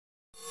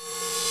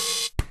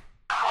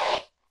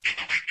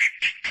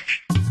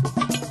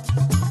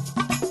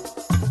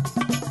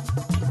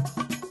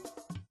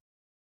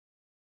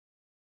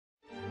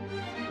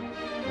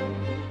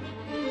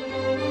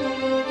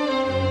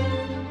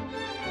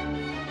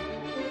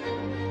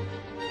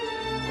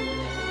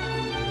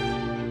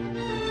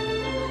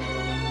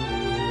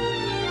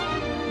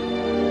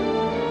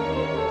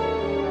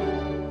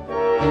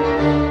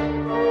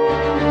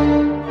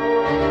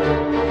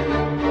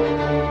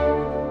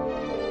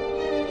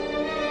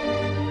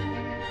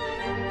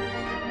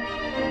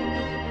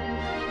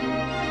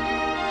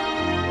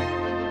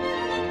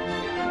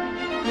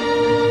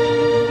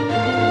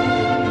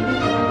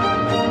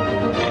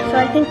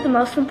think the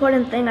most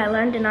important thing I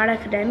learned in art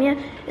academia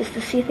is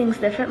to see things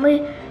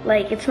differently.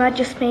 Like, it's not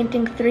just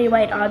painting 3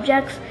 white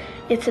objects,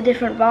 it's a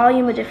different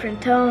volume, a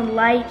different tone,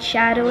 light,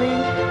 shadowing.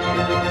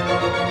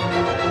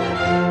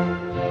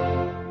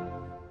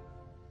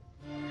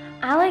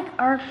 I like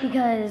art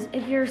because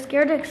if you're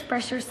scared to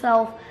express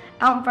yourself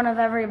out in front of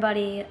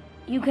everybody,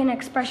 you can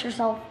express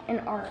yourself in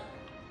art.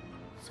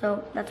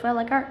 So that's why I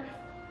like art.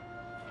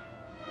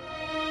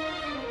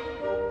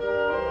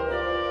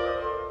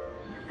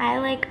 I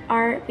like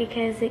art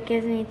because it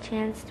gives me a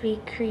chance to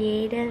be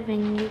creative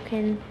and you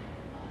can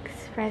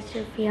express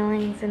your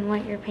feelings in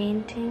what you're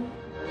painting.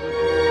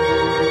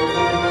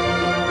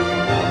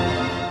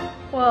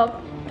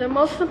 Well, the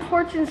most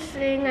important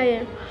thing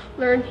I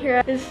learned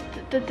here is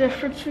the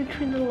difference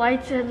between the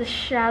lights and the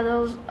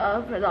shadows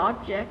of an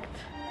object.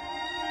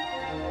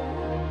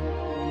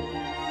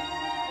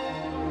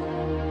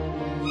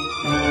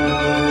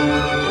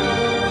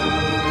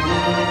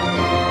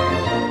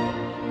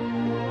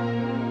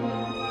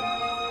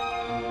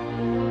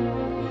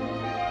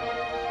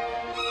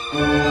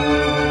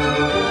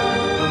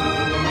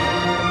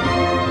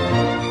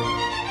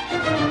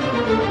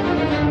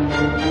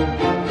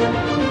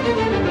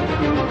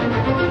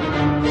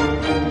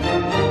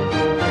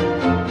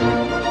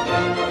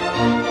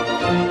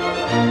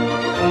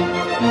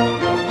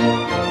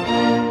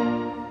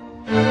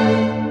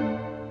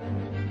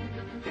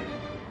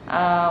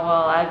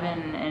 Well, I've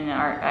been in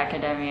art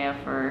academia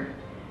for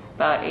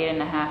about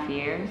 8.5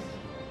 years.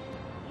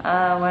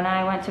 When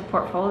I went to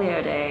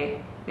Portfolio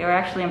Day, they were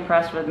actually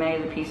impressed with many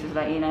of the pieces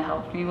that Ina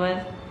helped me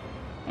with,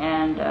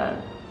 and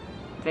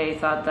they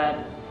thought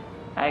that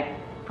I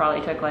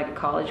probably took like a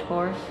college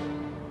course.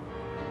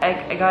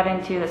 I got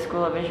into the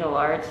School of Visual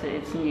Arts.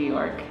 It's in New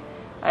York.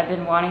 I've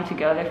been wanting to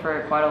go there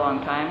for quite a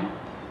long time,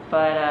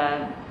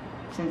 but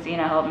since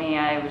Ina helped me,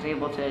 I was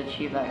able to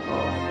achieve that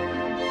goal.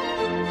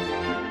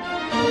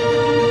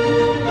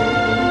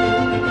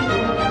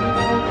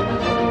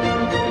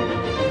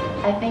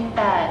 I think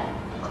that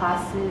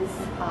classes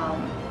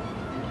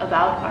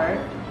about art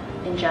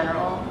in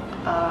general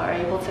are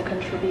able to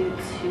contribute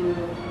to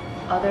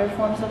other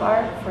forms of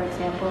art. For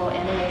example,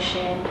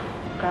 animation,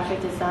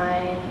 graphic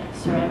design,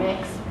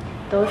 ceramics.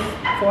 Those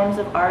forms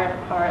of art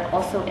are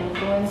also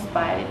influenced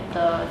by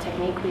the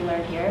technique we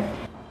learned here.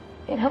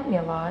 It helped me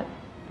a lot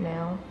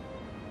now.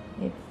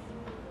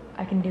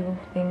 I can do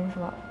things a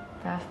lot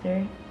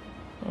faster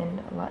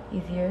and a lot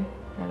easier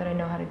now that I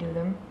know how to do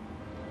them.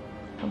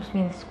 Helps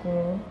me in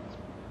school,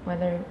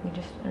 whether we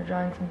just are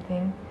drawing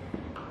something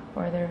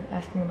or they're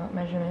asking about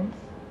measurements.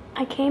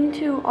 I came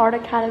to Art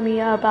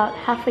Academia about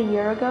half a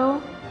year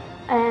ago,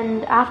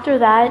 and after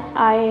that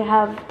I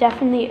have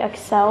definitely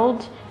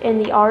excelled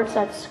in the arts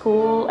at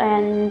school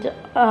and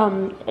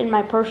in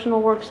my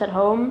personal works at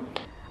home.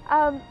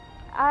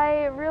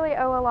 I really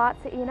owe a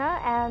lot to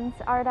Ina and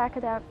Art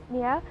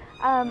Academia.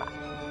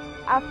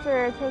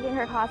 After taking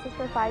her classes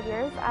for 5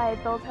 years, I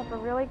built up a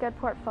really good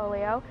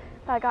portfolio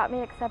that got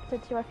me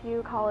accepted to a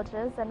few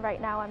colleges, and right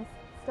now I'm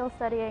still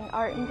studying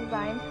art and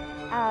design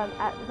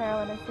at the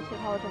Maryland Institute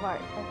College of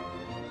Art.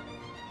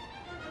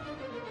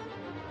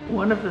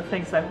 One of the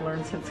things I've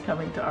learned since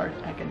coming to Art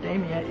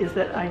Academia is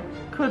that I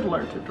could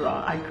learn to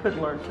draw, I could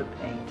learn to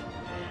paint.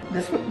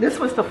 This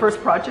was the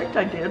first project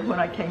I did when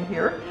I came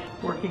here,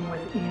 working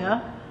with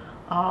Ina.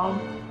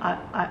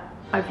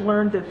 I've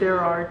learned that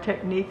there are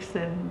techniques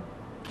and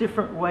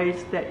different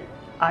ways that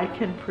I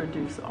can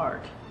produce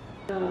art.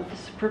 This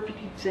is a perfect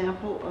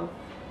example of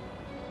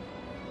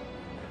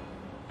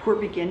poor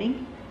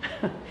beginning.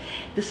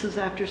 This is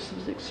after some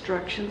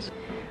instructions.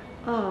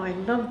 Oh, I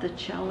love the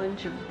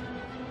challenge of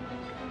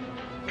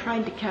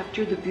trying to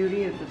capture the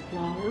beauty of the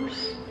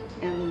flowers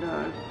and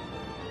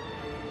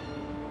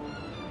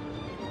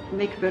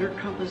make a better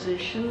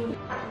composition.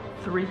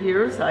 3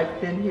 years I've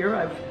been here,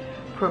 I've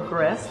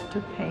progressed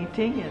to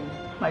painting and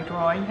my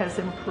drawing has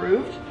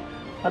improved.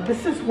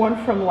 This is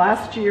one from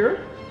last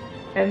year,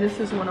 and this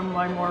is one of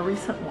my more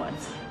recent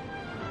ones.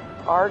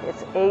 Art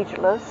is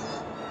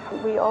ageless.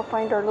 We all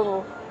find our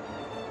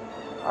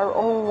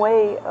own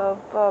way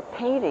of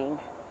painting,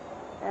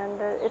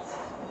 and it's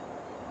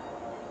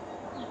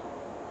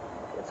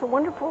a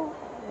wonderful,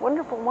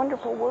 wonderful,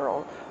 wonderful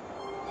world.